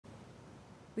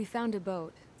We found a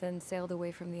boat, then sailed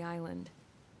away from the island.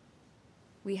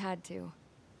 We had to.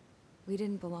 We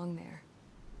didn't belong there.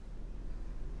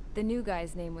 The new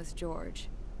guy's name was George.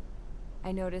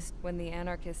 I noticed when the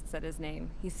anarchist said his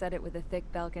name, he said it with a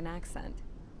thick Belkan accent.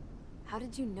 How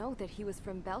did you know that he was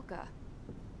from Belka?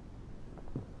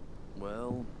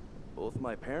 Well, both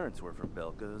my parents were from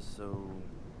Belka, so...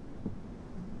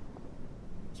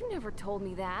 You never told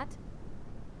me that.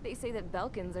 They say that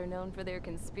Belkans are known for their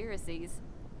conspiracies.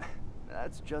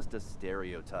 That's just a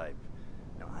stereotype.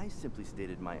 Now, I simply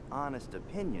stated my honest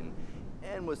opinion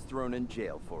and was thrown in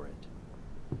jail for it.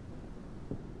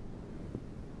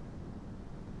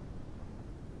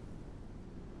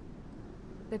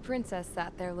 The princess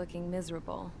sat there looking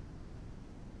miserable.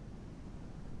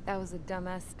 That was a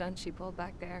dumbass stunt she pulled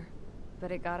back there,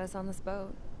 but it got us on this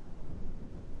boat.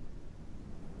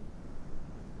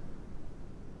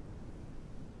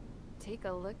 Take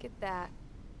a look at that.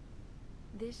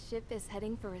 This ship is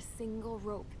heading for a single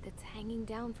rope that's hanging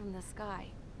down from the sky.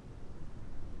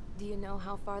 Do you know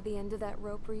how far the end of that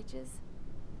rope reaches?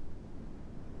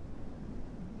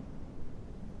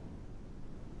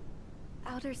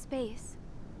 Outer space.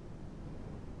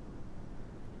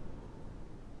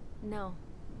 No.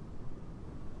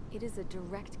 It is a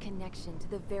direct connection to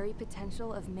the very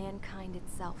potential of mankind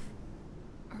itself.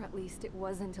 Or at least it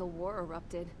was until war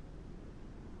erupted.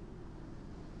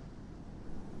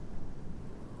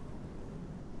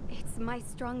 It's my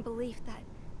strong belief that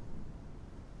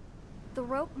the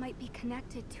rope might be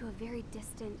connected to a very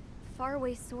distant,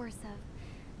 faraway source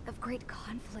of great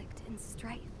conflict and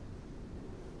strife.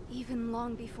 Even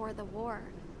long before the war,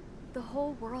 the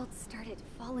whole world started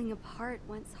falling apart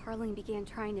once Harling began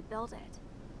trying to build it.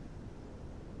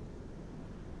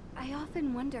 I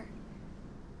often wonder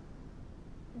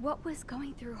what was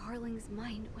going through Harling's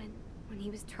mind when he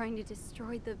was trying to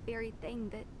destroy the very thing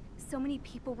that so many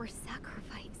people were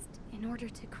sacrificed in order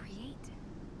to create.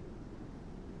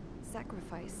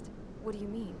 Sacrificed? What do you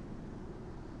mean?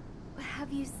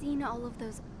 Have you seen all of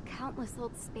those countless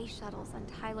old space shuttles on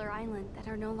Tyler Island that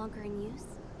are no longer in use?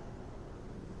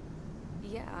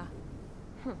 Yeah.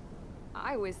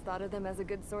 I always thought of them as a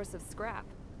good source of scrap.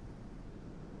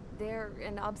 They're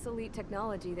an obsolete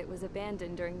technology that was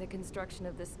abandoned during the construction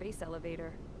of the space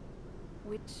elevator.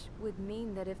 Which would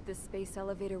mean that if the space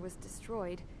elevator was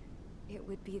destroyed, it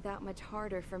would be that much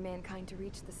harder for mankind to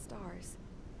reach the stars.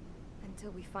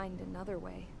 Until we find another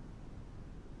way.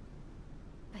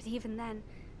 But even then,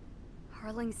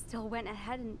 Harling still went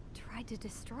ahead and tried to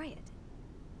destroy it.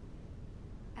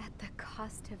 At the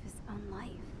cost of his own life.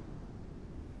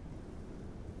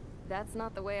 That's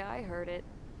not the way I heard it.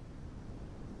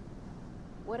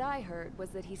 What I heard was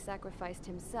that he sacrificed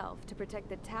himself to protect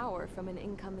the tower from an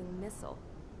incoming missile.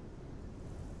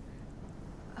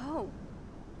 Oh,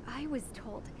 I was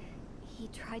told he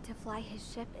tried to fly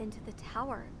his ship into the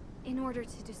tower in order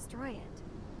to destroy it.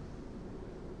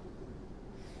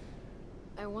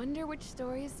 I wonder which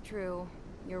story is true,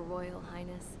 Your Royal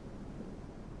Highness.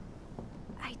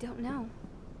 I don't know.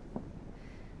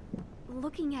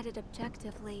 Looking at it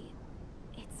objectively,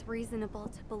 it's reasonable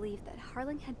to believe that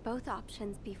Harling had both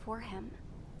options before him.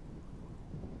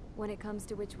 When it comes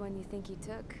to which one you think he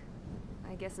took,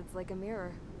 I guess it's like a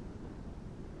mirror.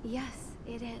 Yes,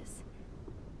 it is.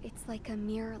 It's like a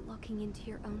mirror looking into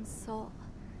your own soul,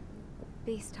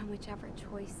 based on whichever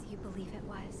choice you believe it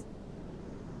was.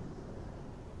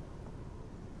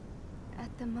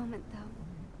 At the moment,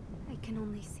 though, I can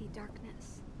only see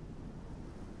darkness.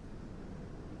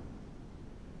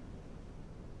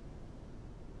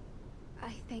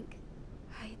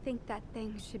 I think that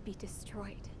thing should be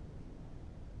destroyed.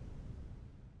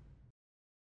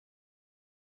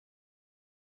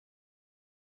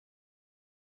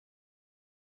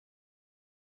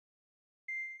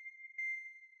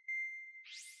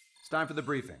 It's time for the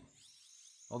briefing.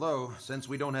 Although, since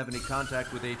we don't have any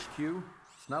contact with HQ,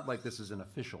 it's not like this is an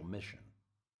official mission.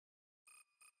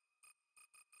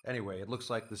 Anyway, it looks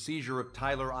like the seizure of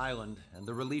Tyler Island and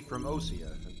the relief from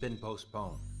Osea have been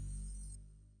postponed.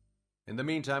 In the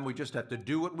meantime, we just have to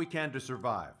do what we can to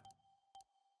survive.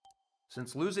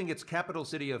 Since losing its capital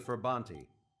city of Ferbanti,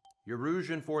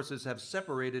 Erusian forces have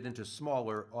separated into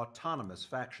smaller, autonomous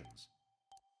factions.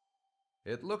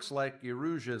 It looks like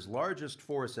Erusia's largest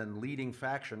force and leading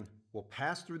faction will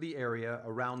pass through the area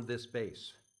around this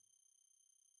base.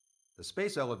 The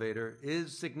space elevator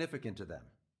is significant to them,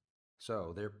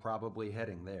 so they're probably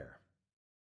heading there.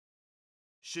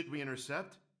 Should we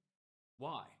intercept?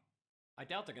 Why? I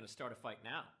doubt they're gonna start a fight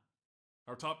now.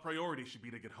 Our top priority should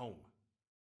be to get home.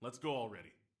 Let's go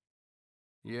already.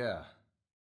 Yeah.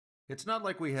 It's not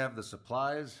like we have the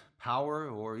supplies, power,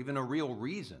 or even a real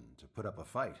reason to put up a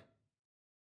fight.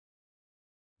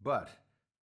 But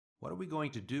what are we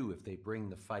going to do if they bring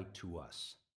the fight to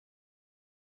us?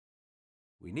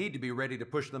 We need to be ready to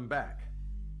push them back.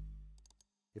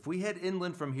 If we head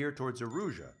inland from here towards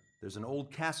Aruja, there's an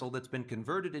old castle that's been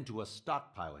converted into a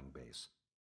stockpiling base.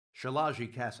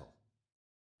 Shalaji Castle.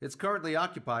 It's currently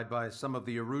occupied by some of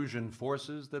the Arujan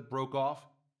forces that broke off,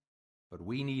 but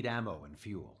we need ammo and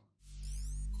fuel.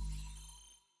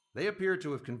 They appear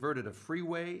to have converted a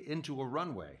freeway into a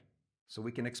runway, so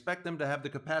we can expect them to have the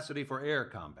capacity for air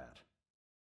combat.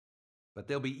 But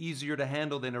they'll be easier to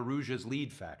handle than Aruja's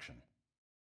lead faction.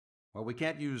 Well, we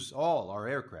can't use all our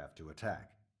aircraft to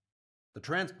attack. The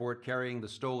transport carrying the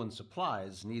stolen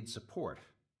supplies needs support.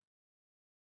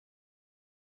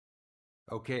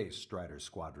 Okay, Strider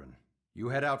Squadron. You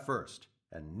head out first,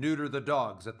 and neuter the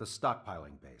dogs at the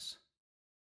stockpiling base.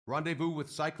 Rendezvous with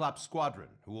Cyclops Squadron,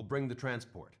 who will bring the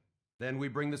transport. Then we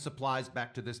bring the supplies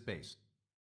back to this base.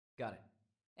 Got it.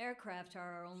 Aircraft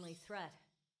are our only threat.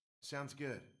 Sounds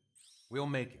good. We'll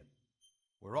make it.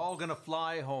 We're all gonna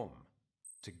fly home.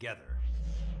 Together.